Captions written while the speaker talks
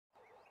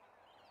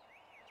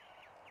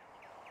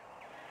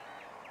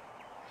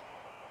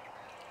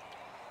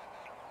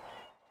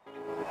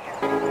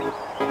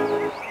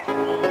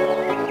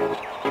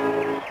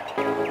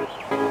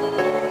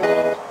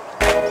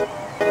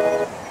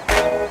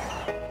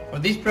For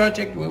this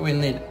project we will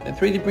need the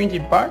 3D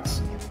printed parts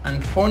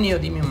and 4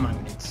 neodymium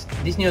magnets.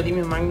 These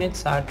neodymium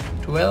magnets are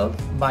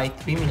 12 by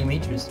 3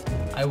 millimeters.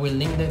 I will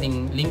link them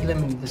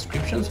in the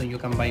description so you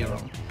can buy your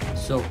own.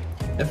 So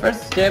the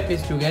first step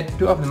is to get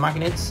 2 of the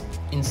magnets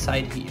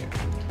inside here,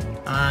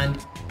 and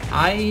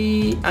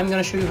I'm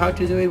gonna show you how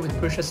to do it with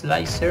Prusa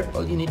Slicer.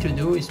 All you need to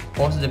do is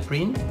pause the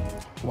print.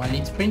 While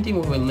it's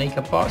printing, we will make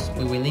a pause,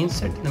 we will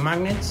insert the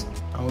magnets,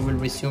 and we will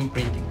resume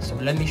printing. So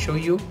let me show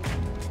you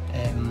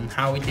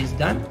how it is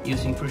done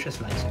using Prusa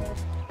Slicer.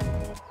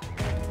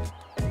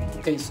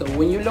 Okay, so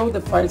when you load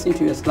the files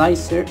into your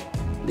slicer,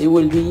 they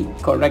will be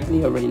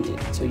correctly oriented,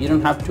 so you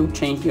don't have to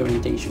change the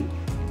orientation.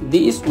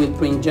 These will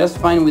print just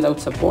fine without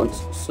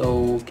supports,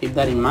 so keep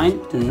that in mind.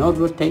 Do not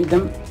rotate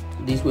them.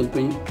 These will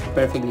print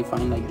perfectly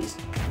fine like this.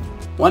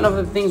 One of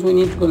the things we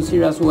need to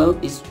consider as well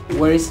is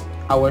where is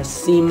our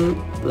seam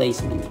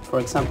placement. For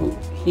example,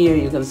 here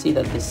you can see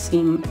that the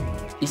seam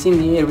is in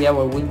the area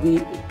where we'll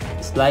be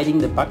sliding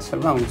the packs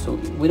around, so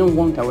we don't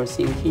want our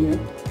seam here.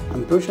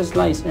 And Prusa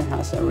Slicer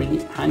has a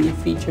really handy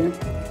feature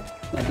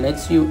that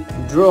lets you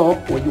draw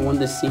where you want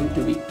the seam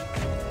to be.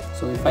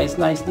 So if I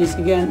slice this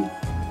again,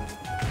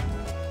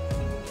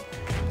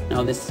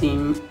 now the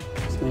seam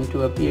is going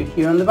to appear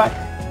here on the back,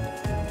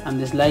 and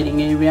the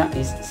sliding area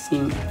is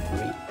seam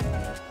free.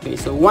 Okay,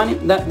 so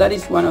that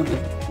is one of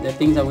the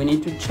things that we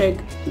need to check.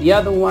 The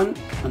other one,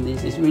 and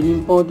this is really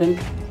important,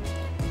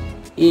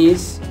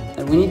 is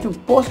that we need to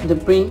pause the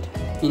print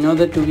in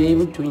order to be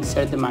able to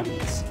insert the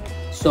magnets.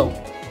 So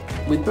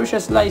with Prusa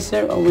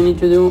Slicer, all we need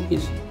to do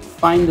is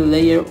find the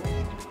layer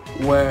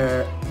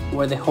where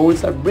the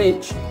holes are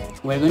bridged.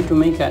 We're going to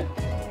make a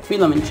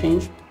filament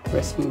change,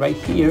 pressing right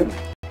here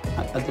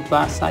at the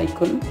plus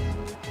icon,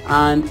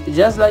 and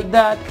just like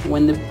that,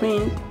 when the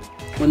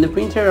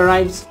printer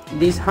arrives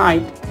this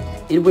height,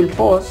 it will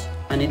pause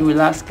and it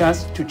will ask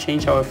us to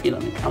change our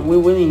filament, and we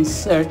will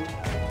insert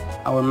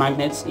our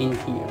magnets in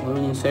here. We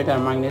will insert our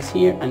magnets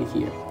here and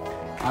here.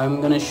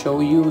 I'm gonna show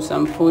you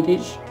some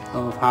footage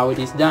of how it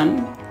is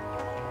done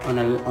on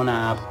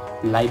a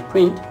live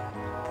print,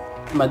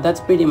 but that's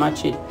pretty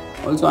much it.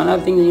 Also,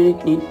 another thing that you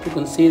need to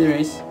consider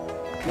is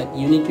that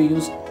you need to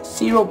use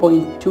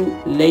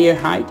 0.2 layer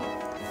height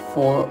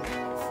for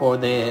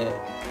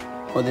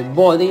the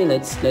body,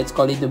 let's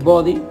call it the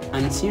body,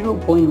 and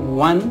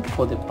 0.1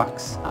 for the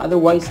packs.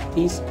 Otherwise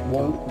this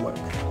won't work.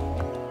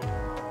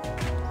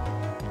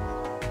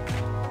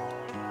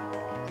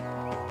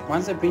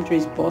 Once the printer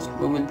is paused,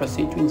 we will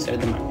proceed to insert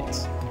the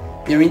magnets.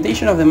 The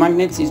orientation of the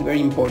magnets is very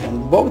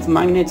important. Both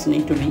magnets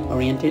need to be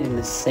oriented in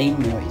the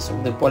same way,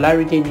 so the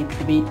polarity needs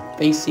to be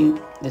facing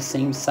the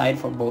same side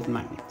for both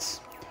magnets.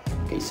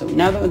 Okay, so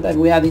now that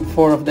we added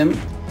 4 of them,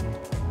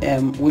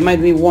 we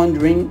might be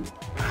wondering,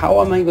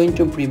 how am I going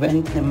to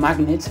prevent the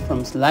magnets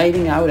from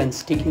sliding out and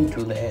sticking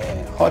to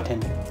the hot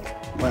end?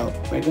 Well,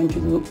 we're going to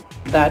do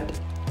that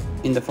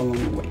in the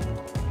following way.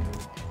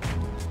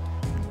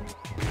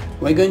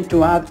 We're going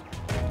to add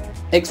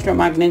extra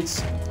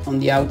magnets on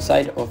the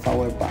outside of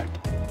our part.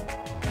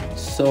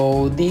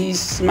 So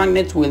these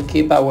magnets will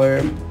keep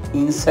our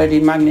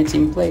inserted magnets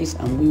in place,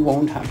 and we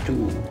won't have to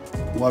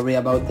worry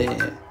about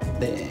the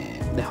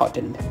hot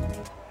end.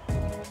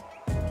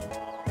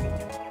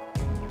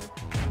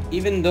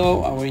 Even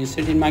though our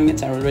inserted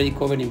magnets are already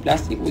covered in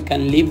plastic, we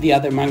can leave the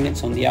other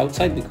magnets on the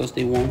outside because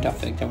they won't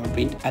affect our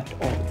print at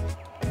all.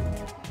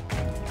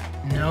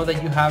 Now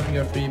that you have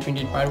your 3D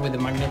printed part with the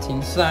magnets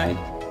inside,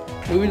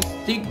 we will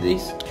stick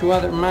these 2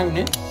 other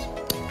magnets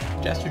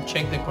just to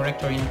check the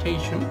correct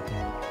orientation.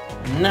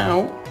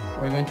 Now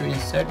we're going to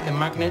insert the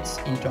magnets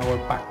into our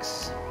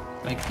packs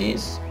like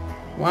this.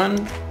 1,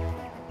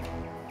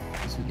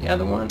 this is the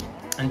other one,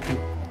 and 2.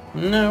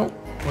 Now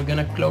we're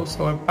gonna close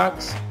our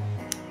packs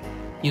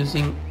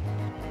using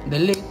the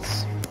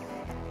lids.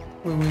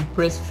 We will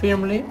press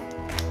firmly,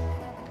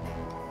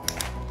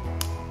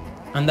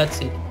 and that's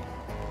it.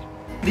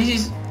 This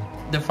is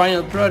the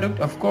final product.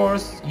 Of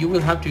course, you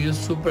will have to use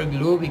super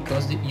glue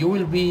because you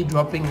will be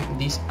dropping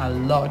this a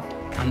lot,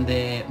 and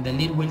the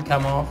lid will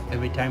come off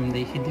every time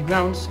they hit the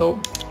ground, so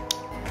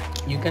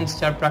you can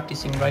start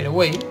practicing right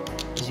away.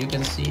 As you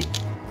can see,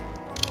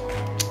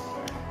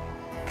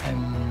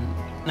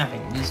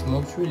 nothing, this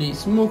moves really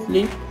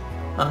smoothly.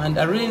 And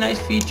a really nice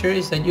feature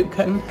is that you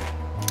can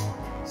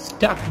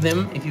stack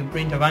them. If you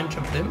print a bunch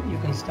of them, you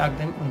can stack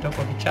them on top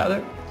of each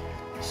other.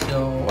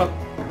 So, well,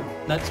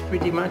 that's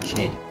pretty much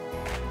it.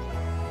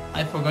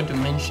 I forgot to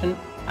mention,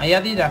 I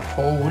added a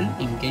hole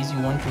in case you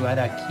want to add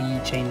a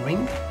keychain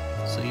ring,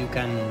 so you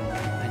can,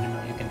 I don't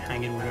know, you can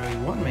hang it wherever you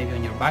want, maybe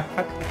on your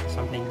backpack or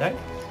something like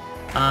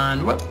that.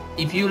 And well,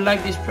 if you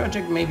like this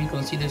project, maybe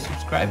consider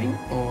subscribing,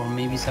 or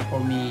maybe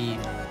support me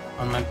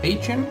on my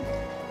Patreon.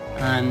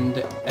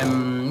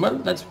 And well,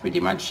 that's pretty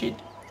much it.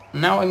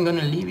 Now I'm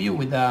gonna leave you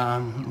with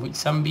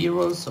some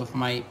B-rolls of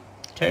my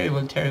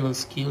terrible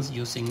skills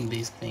using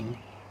this thing.